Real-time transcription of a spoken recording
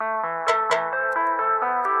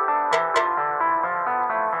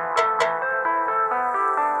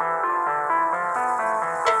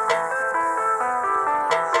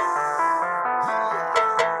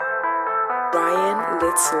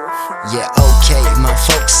Yeah, okay, my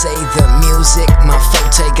folks say the music, my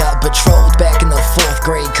forte. Got betrothed back in the 4th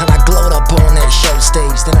grade, kinda glowed up on that show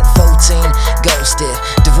stage. Then at 14, ghosted,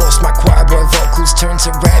 divorced my choir boy vocals, turned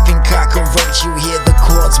to rapping cockroach. You hear the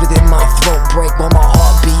chords within my throat break while my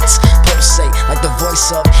heart beats pulsate like the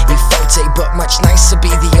voice of Efote. But much nicer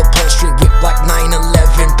be the upholstery whip like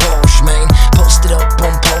 911 Porsche, man. Posted up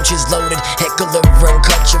on poaches, loaded, heckler and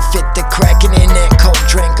culture fit the cracking in that cold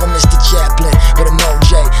drink. I'm Mr. Chaplin with a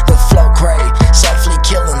Moj, the flow cray, softly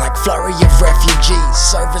killing like flurry of refugees.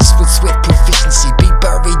 Service with swift proficiency, be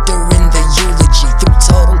buried during the eulogy through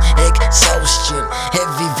total exhaustion.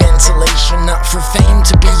 Heavy ventilation, not for fame,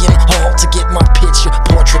 to be in hall to get my picture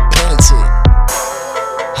portrait painted.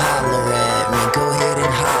 Holler at me, go ahead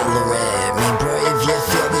and holler at me, bro. If you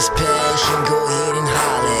feel this passion, go ahead and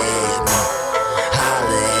holler at me.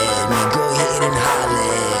 Holler at me, go ahead and holler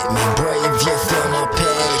at me, bro. If you feel my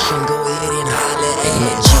passion, go ahead and holler at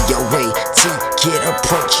me. G-O-A-T, kid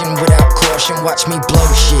approaching without caution, watch me blow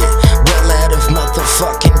shit well out of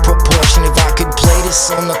motherfucking proportion. If I could play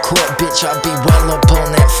this on the court, bitch, I'd be well up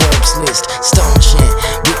on that Forbes list. Stone chin,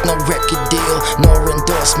 with no record deal nor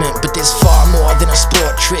endorsement, but there's far more than a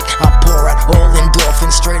sport trick. I pour out all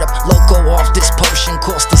endorphins, straight up loco off this potion.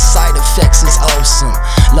 Course the side effects is awesome.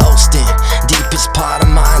 Lost in deepest part of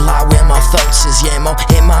my lie where my thoughts is. Yeah, more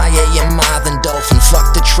MIA than dolphin.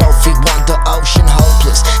 Fuck the trophy, want the ocean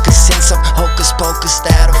hopeless. Cause since I'm hocus pocus,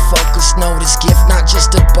 out of focus, know this gift not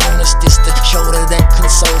just a bonus. This the shoulder that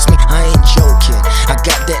consoles me, I ain't joking. I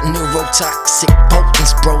got that neurotoxic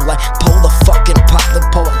potence, bro, like polar fucking pop the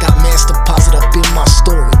poet. Got mass deposit up in my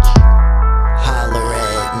storage. Holler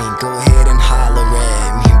at me, go ahead and holler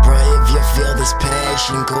at me, bro. If you feel this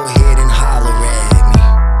passion, go ahead and holler at me.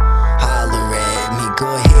 Holler at me, go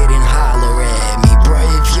ahead and holler at me, bro.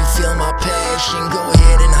 If you feel my passion, go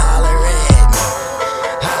ahead and holler at me.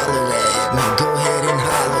 Holler at me, go ahead and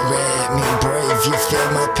holler at me, bro. If you feel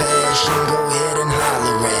my passion, go ahead and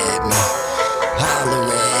holler at me. Holler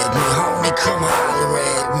at me, homie, come holler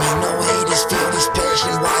at me. No haters feel this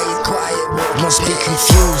passion, why it quiet? Must be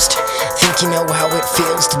confused, think you know how it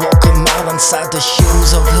feels to walk a mile inside the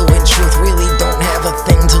shoes of who in truth really don't have a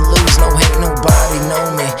thing to lose. No hate, nobody know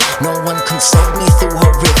me, no one consoled me through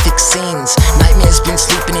horrific scenes. Nightmares been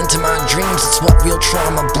sleeping into my dreams, it's what real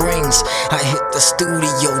trauma brings. I hit the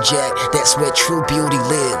studio, Jack, that's where true beauty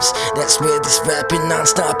lives. That's where this rapping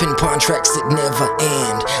non-stop in pawn tracks that never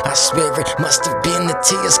end. I swear it must have been the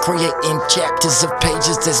tears creating chapters of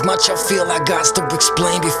pages. There's much I feel I got to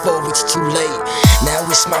explain before it's too late. Now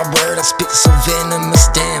it's my word, I spit so venomous,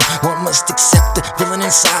 damn. One must accept the villain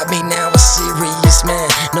inside me now, a serious man.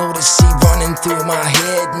 Notice he running through my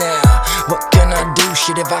head now. What can I do?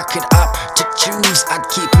 Shit, if I could opt to choose, I'd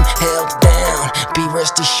keep him held down. Be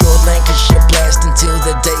rest assured, Lancashire blast until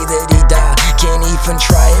the day that he died. Can't even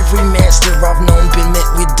try, every master I've known been met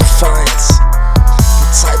with defiance.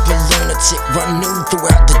 The type of lunatic run new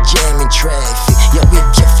throughout the jamming traffic. Yo, if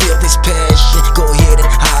you feel this passion, go ahead